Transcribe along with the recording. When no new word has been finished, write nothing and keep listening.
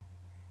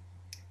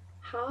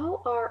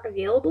How are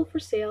available for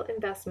sale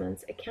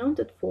investments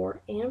accounted for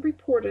and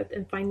reported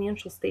in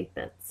financial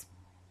statements?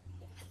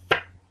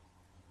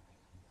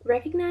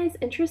 Recognize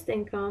interest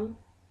income,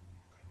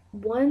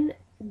 1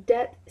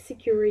 debt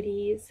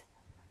securities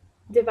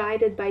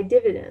divided by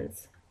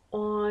dividends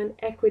on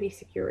equity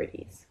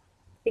securities.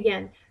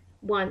 Again,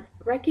 1.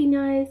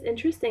 Recognize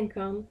interest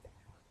income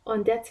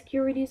on debt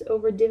securities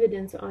over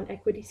dividends on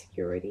equity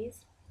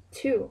securities.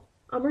 2.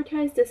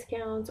 Amortize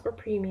discounts or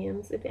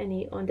premiums, if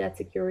any, on debt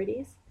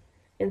securities.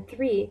 And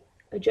 3.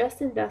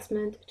 Adjust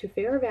investment to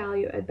fair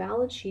value at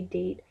balance sheet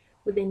date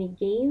with any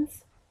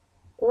gains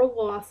or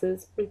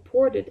losses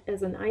reported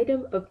as an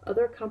item of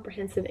other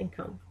comprehensive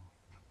income.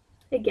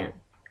 Again,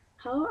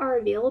 how are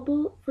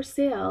available for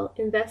sale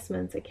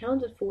investments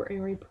accounted for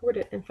and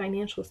reported in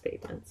financial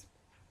statements?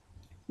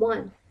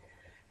 1.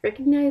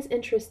 Recognize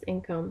interest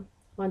income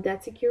on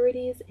debt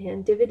securities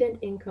and dividend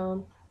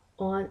income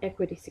on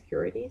equity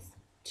securities.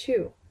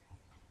 2.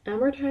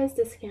 Amortize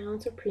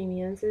discounts or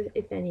premiums,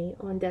 if any,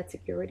 on debt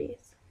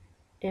securities.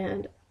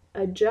 And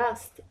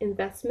adjust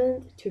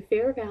investment to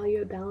fair value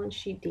at balance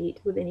sheet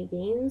date with any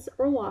gains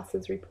or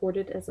losses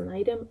reported as an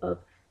item of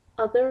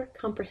other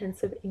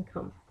comprehensive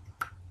income.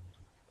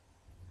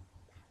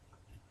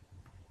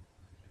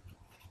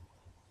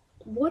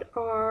 What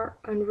are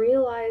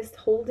unrealized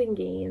holding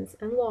gains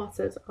and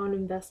losses on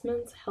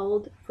investments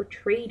held for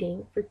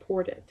trading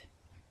reported?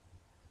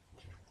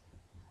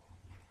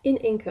 In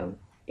income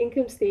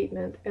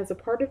statement as a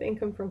part of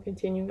income from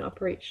continuing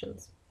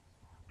operations.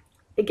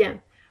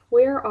 Again,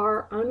 where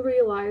are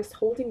unrealized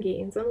holding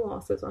gains and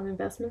losses on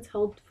investments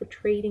held for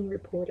trading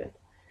reported?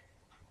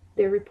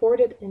 They're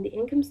reported in the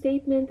income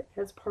statement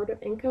as part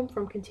of income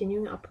from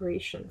continuing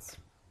operations.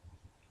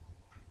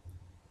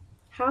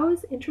 How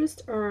is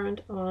interest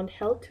earned on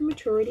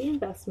held-to-maturity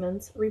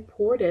investments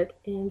reported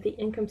in the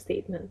income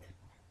statement?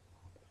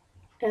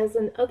 As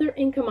an other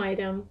income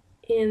item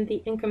in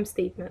the income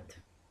statement.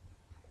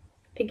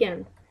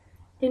 Again,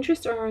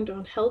 interest earned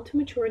on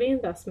held-to-maturity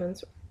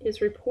investments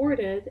is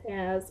reported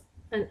as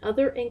an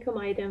other income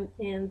item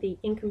in the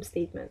income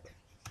statement.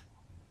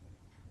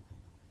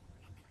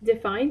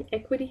 Define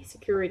equity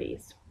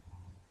securities.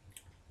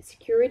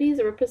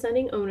 Securities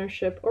representing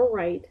ownership or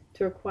right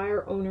to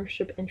acquire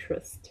ownership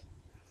interest.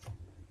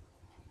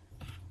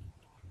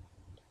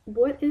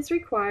 What is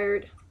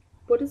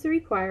the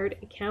required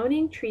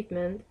accounting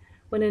treatment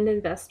when an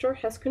investor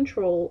has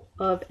control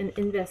of an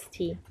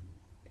investee?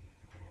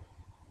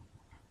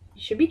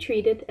 It should be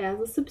treated as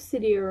a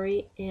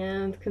subsidiary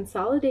and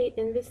consolidate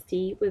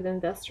investee with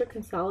investor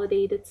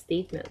consolidated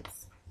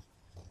statements.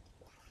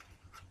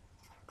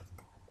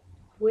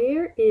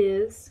 Where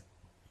is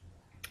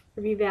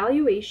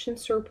revaluation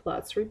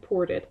surplus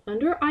reported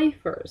under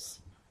IFRS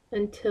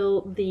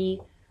until the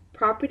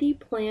property,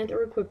 plant,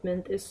 or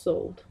equipment is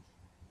sold?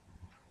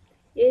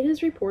 It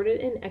is reported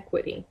in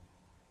equity.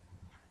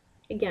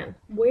 Again,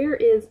 where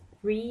is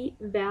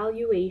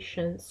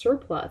revaluation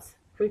surplus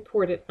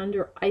reported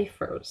under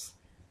IFRS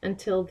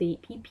until the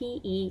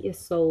PPE is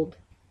sold?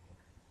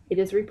 It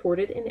is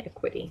reported in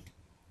equity.